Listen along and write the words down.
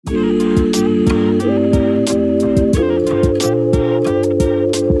Well,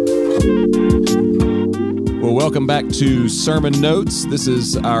 welcome back to Sermon Notes. This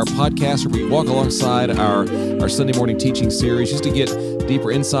is our podcast where we walk alongside our Sunday morning teaching series just to get deeper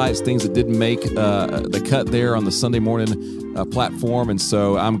insights, things that didn't make the cut there on the Sunday morning platform. And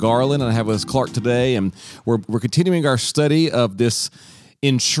so I'm Garland, and I have with us Clark today, and we're continuing our study of this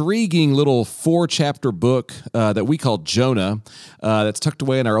intriguing little 4-chapter book that we call Jonah, that's tucked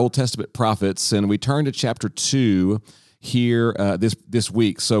away in our Old Testament prophets, and we turn to chapter 2 here this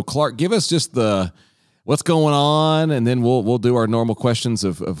week. So Clark, give us just the what's going on, and then we'll do our normal questions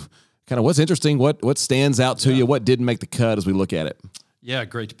of kind of what's interesting, what stands out to you, what didn't make the cut as we look at it. Yeah,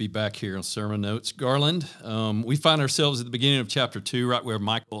 great to be back here on Sermon Notes. Garland, we find ourselves at the beginning of chapter 2, right where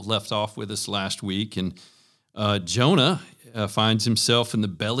Michael left off with us last week, and Jonah finds himself in the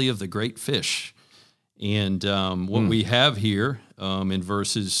belly of the great fish. And what we have here in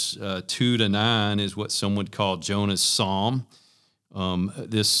verses 2 to 9 is what some would call Jonah's psalm.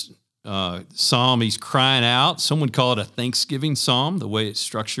 This psalm, he's crying out. Some would call it a thanksgiving psalm, the way it's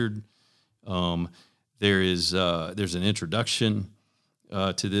structured. There's an introduction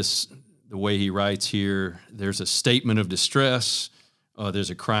to this, the way he writes here. There's a statement of distress.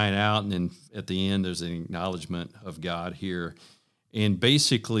 There's a crying out, and then at the end, there's an acknowledgement of God here. And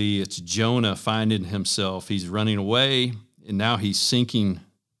basically, it's Jonah finding himself. He's running away, and now he's sinking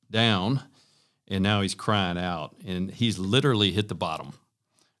down, and now he's crying out. And he's literally hit the bottom,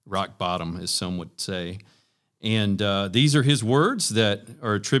 rock bottom, as some would say. And these are his words that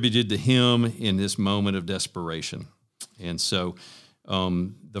are attributed to him in this moment of desperation. And so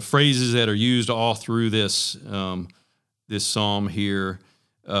the phrases that are used all through this psalm here,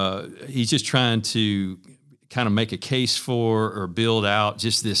 he's just trying to kind of make a case for or build out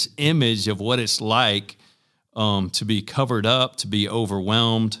just this image of what it's like to be covered up, to be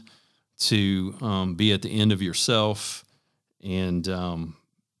overwhelmed, to be at the end of yourself. And,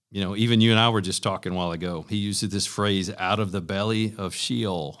 even you and I were just talking a while ago. He uses this phrase, out of the belly of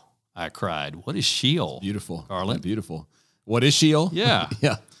Sheol, I cried. What is Sheol? Beautiful. Garland? Yeah, beautiful. What is Sheol? Yeah.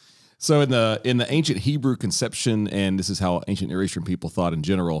 Yeah. So in the ancient Hebrew conception, and this is how ancient Near Eastern people thought in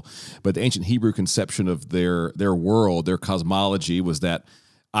general, but the ancient Hebrew conception of their world, their cosmology, was that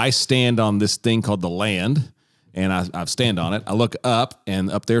I stand on this thing called the land, and I stand on it. I look up,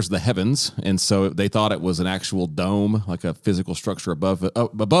 and up there's the heavens, and so they thought it was an actual dome, like a physical structure above.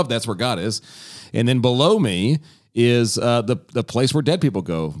 Above that's where God is, and then below me is the place where dead people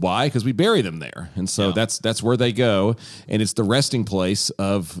go. Why? Because we bury them there. And so that's where they go, and it's the resting place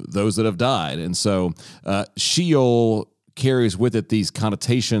of those that have died. And so Sheol carries with it these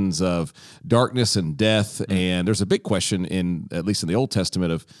connotations of darkness and death, and there's a big question, at least in the Old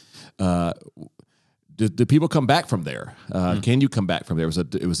Testament, of do people come back from there? Can you come back from there?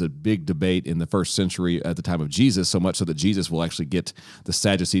 It was a big debate in the first century at the time of Jesus, so much so that Jesus will actually get the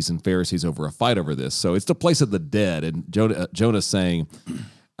Sadducees and Pharisees over a fight over this. So it's the place of the dead, and Jonah's saying,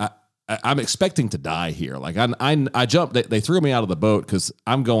 I'm expecting to die here. Like I jumped. They threw me out of the boat because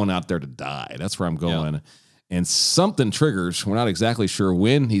I'm going out there to die. That's where I'm going. Yeah. And something triggers. We're not exactly sure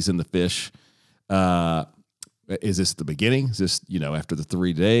when he's in the fish. Is this the beginning? Is this, after the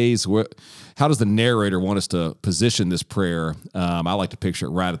 3 days? How does the narrator want us to position this prayer? I like to picture it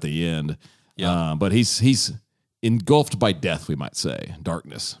right at the end. Yeah. But he's engulfed by death, we might say,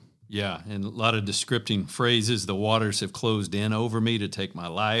 darkness. Yeah, and a lot of descripting phrases. The waters have closed in over me to take my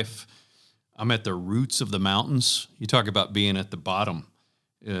life. I'm at the roots of the mountains. You talk about being at the bottom.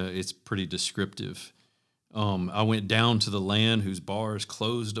 It's pretty descriptive. I went down to the land whose bars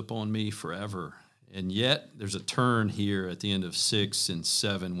closed upon me forever. And yet, there's a turn here at the end of 6 and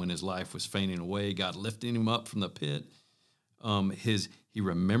 7 when his life was fading away. God lifting him up from the pit. He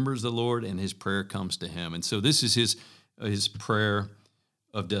remembers the Lord, and his prayer comes to him. And so this is his prayer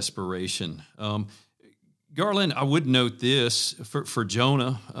of desperation. Garland, I would note this for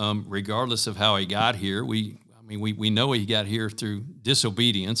Jonah, regardless of how he got here. We know he got here through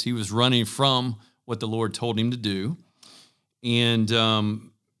disobedience. He was running from what the Lord told him to do, and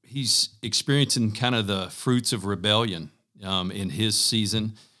he's experiencing kind of the fruits of rebellion in his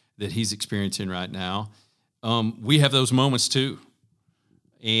season that he's experiencing right now. We have those moments too,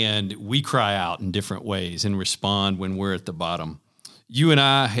 and we cry out in different ways and respond when we're at the bottom. You and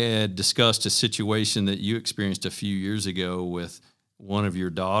I had discussed a situation that you experienced a few years ago with one of your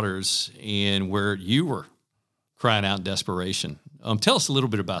daughters, and where you were crying out in desperation. Tell us a little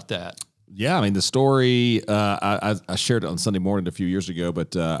bit about that. Yeah, I mean, the story, I shared it on Sunday morning a few years ago,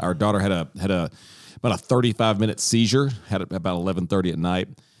 but our daughter had about a 35-minute seizure, had it about 11:30 at night,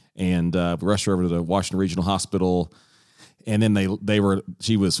 and we rushed her over to the Washington Regional Hospital, And then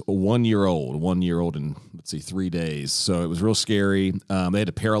she was 1 year old in, 3 days. So it was real scary. They had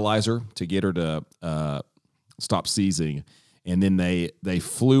to paralyze her to get her to stop seizing. And then they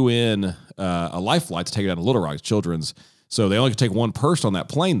flew in a life flight to take her down to Little Rock Children's. So they only could take one person on that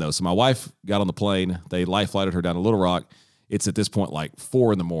plane, though. So my wife got on the plane. They life flighted her down to Little Rock. It's at this point like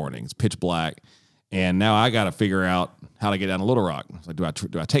 4 a.m. It's pitch black. And now I got to figure out how to get down to Little Rock. Like, do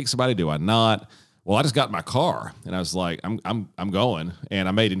I take somebody? Do I not? Well, I just got in my car and I was like, I'm going. And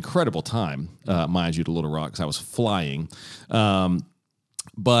I made incredible time, mind you, to Little Rock because I was flying.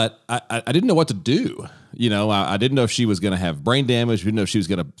 But I didn't know what to do. I didn't know if she was going to have brain damage. I didn't know if she was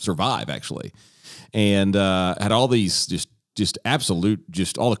going to survive, actually. And had all these just absolute,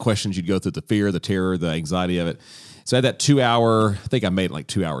 just all the questions you'd go through, the fear, the terror, the anxiety of it. So I had that 2 hour, I think I made it like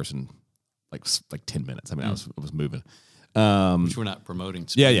 2 hours and like 10 minutes. I mean, I was moving. Which we're not promoting.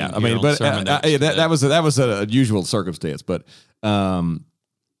 Yeah. I mean, but that was an unusual circumstance. But I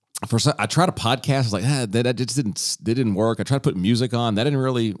tried a podcast. I was like, that just didn't work. I tried to put music on. That didn't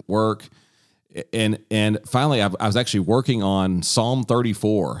really work. And finally, I was actually working on Psalm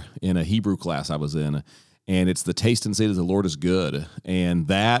 34 in a Hebrew class I was in, and it's the taste and see that the Lord is good. And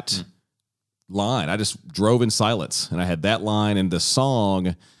that line, I just drove in silence, and I had that line and the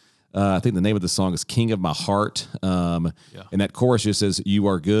song. I think the name of the song is "King of My Heart," and that chorus just says, "You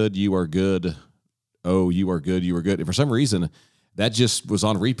are good, you are good, oh, you are good, you are good." And for some reason, that just was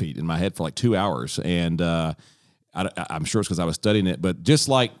on repeat in my head for like 2 hours, and I'm sure it's because I was studying it. But just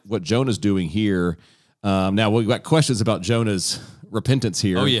like what Jonah's doing here, now we've got questions about Jonah's repentance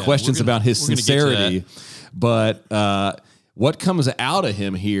here, questions about his sincerity, but what comes out of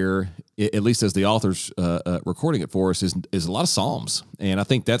him here, at least as the author's recording it for us, is a lot of Psalms. And I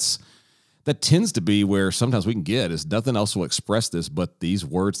think that tends to be where sometimes we can get is nothing else will express this but these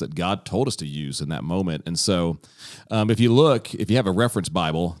words that God told us to use in that moment. And so if you have a reference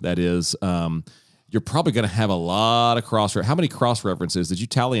Bible, that is, you're probably going to have a lot of how many cross references? Did you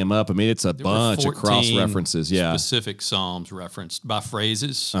tally them up? I mean, it's a bunch of cross references. Yeah. Specific Psalms referenced by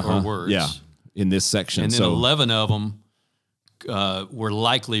phrases or words. Yeah. In this section. And then 11 of them were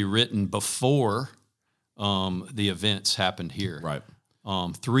likely written before the events happened here. Right.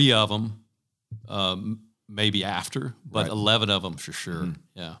 3 of them maybe after, but 11 of them for sure. Mm-hmm.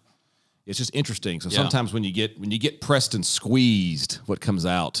 Yeah. It's just interesting. So sometimes when you get pressed and squeezed, what comes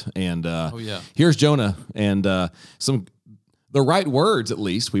out, and here's Jonah, and the right words, at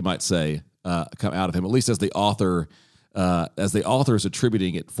least we might say, come out of him, at least as the author is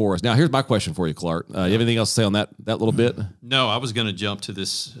attributing it for us. Now, here's my question for you, Clark. You have anything else to say on that little bit? No, I was going to jump to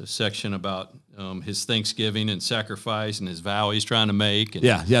this section about his thanksgiving and sacrifice and his vow he's trying to make. And,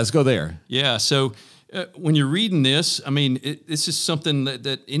 let's go there. Yeah, so when you're reading this, I mean, this is something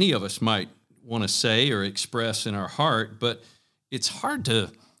that any of us might want to say or express in our heart, but it's hard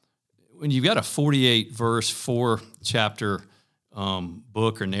to, when you've got a 48-verse, 4-chapter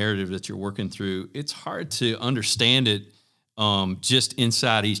book or narrative that you're working through, it's hard to understand it just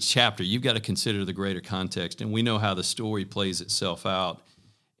inside each chapter. You've got to consider the greater context, and we know how the story plays itself out.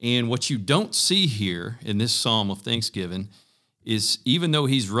 And what you don't see here in this Psalm of Thanksgiving is even though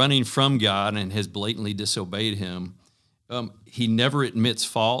he's running from God and has blatantly disobeyed him, he never admits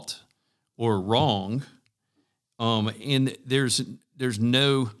fault or wrong, and there's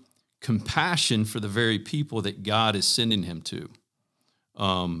no compassion for the very people that God is sending him to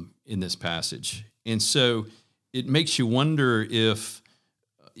in this passage. And so it makes you wonder if,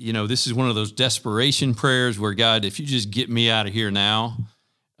 this is one of those desperation prayers where, God, if you just get me out of here now,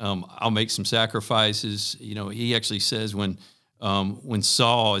 I'll make some sacrifices. He actually says when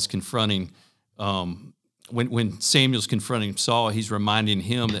Saul is confronting, when Samuel's confronting Saul, he's reminding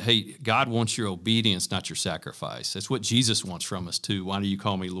him that, hey, God wants your obedience, not your sacrifice. That's what Jesus wants from us too. Why do you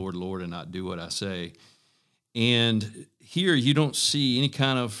call me Lord, Lord, and not do what I say? And here you don't see any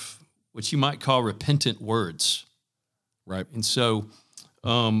kind of what you might call repentant words. Right. And so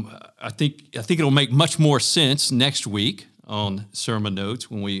I think it'll make much more sense next week on sermon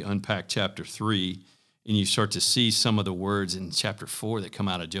notes when we unpack chapter 3. And you start to see some of the words in chapter 4 that come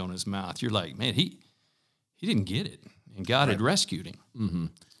out of Jonah's mouth. You're like, man, he didn't get it, and God had rescued him. Mm-hmm.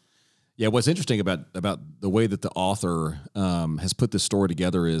 Yeah, what's interesting about the way that the author has put this story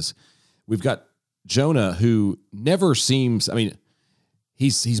together is we've got Jonah, who never seems. I mean,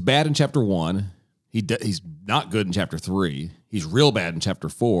 he's bad in chapter 1. He's not good in chapter 3. He's real bad in chapter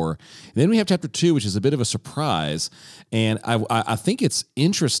 4. And then we have chapter 2, which is a bit of a surprise. And I think it's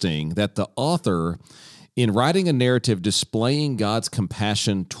interesting that the author, in writing a narrative displaying God's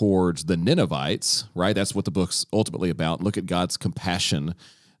compassion towards the Ninevites, right? That's what the book's ultimately about. Look at God's compassion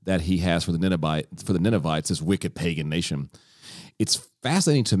that he has for the Ninevites, this wicked pagan nation. It's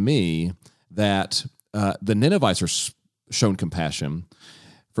fascinating to me that the Ninevites are shown compassion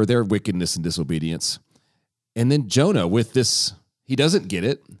for their wickedness and disobedience. And then Jonah, with this, he doesn't get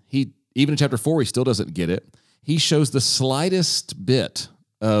it. Even in chapter 4, he still doesn't get it. He shows the slightest bit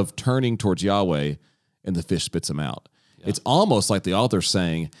of turning towards Yahweh, and the fish spits him out. Yeah. It's almost like the author's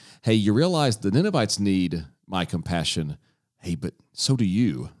saying, hey, you realize the Ninevites need my compassion. Hey, but so do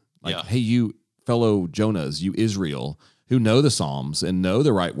you. Hey, you fellow Jonahs, you Israel, who know the Psalms and know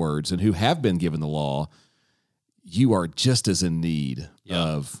the right words and who have been given the law, you are just as in need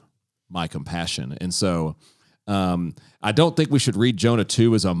of my compassion. And so I don't think we should read Jonah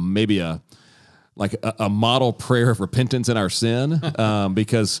 2 as maybe a model prayer of repentance in our sin,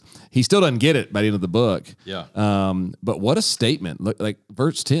 because he still doesn't get it by the end of the book. Yeah. But what a statement. Like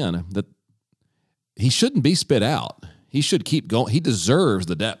verse 10, that he shouldn't be spit out. He should keep going. He deserves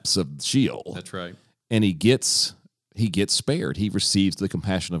the depths of Sheol. That's right. And he gets spared. He receives the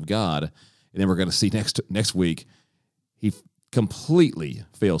compassion of God. And then we're going to see next week, he completely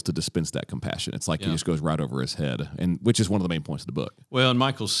fails to dispense that compassion. It's like he just goes right over his head, and which is one of the main points of the book. Well, and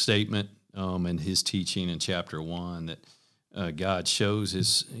Michael's statement and his teaching in chapter 1 that God shows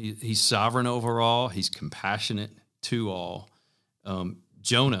he's sovereign over all, he's compassionate to all.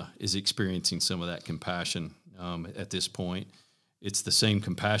 Jonah is experiencing some of that compassion at this point. It's the same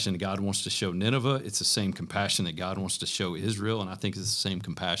compassion that God wants to show Nineveh. It's the same compassion that God wants to show Israel, and I think it's the same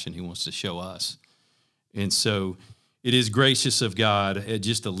compassion he wants to show us. And so it is gracious of God at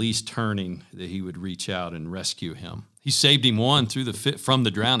just the least turning that he would reach out and rescue him. He saved him from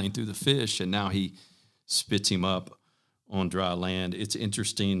the drowning through the fish, and now he spits him up on dry land. It's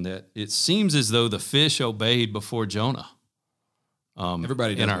interesting that it seems as though the fish obeyed before Jonah.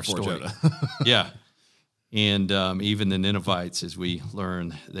 Everybody does in our before story. Jonah. Yeah. And even the Ninevites, as we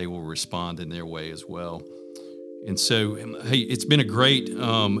learn, they will respond in their way as well. And so, hey, it's been a great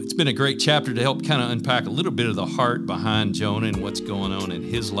chapter to help kind of unpack a little bit of the heart behind Jonah and what's going on in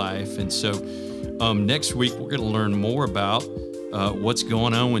his life. And so, next week we're going to learn more about what's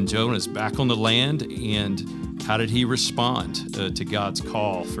going on when Jonah is back on the land and how did he respond to God's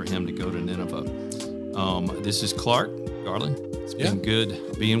call for him to go to Nineveh. This is Clark Garland. It's been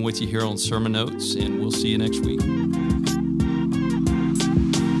good being with you here on Sermon Notes, and we'll see you next week.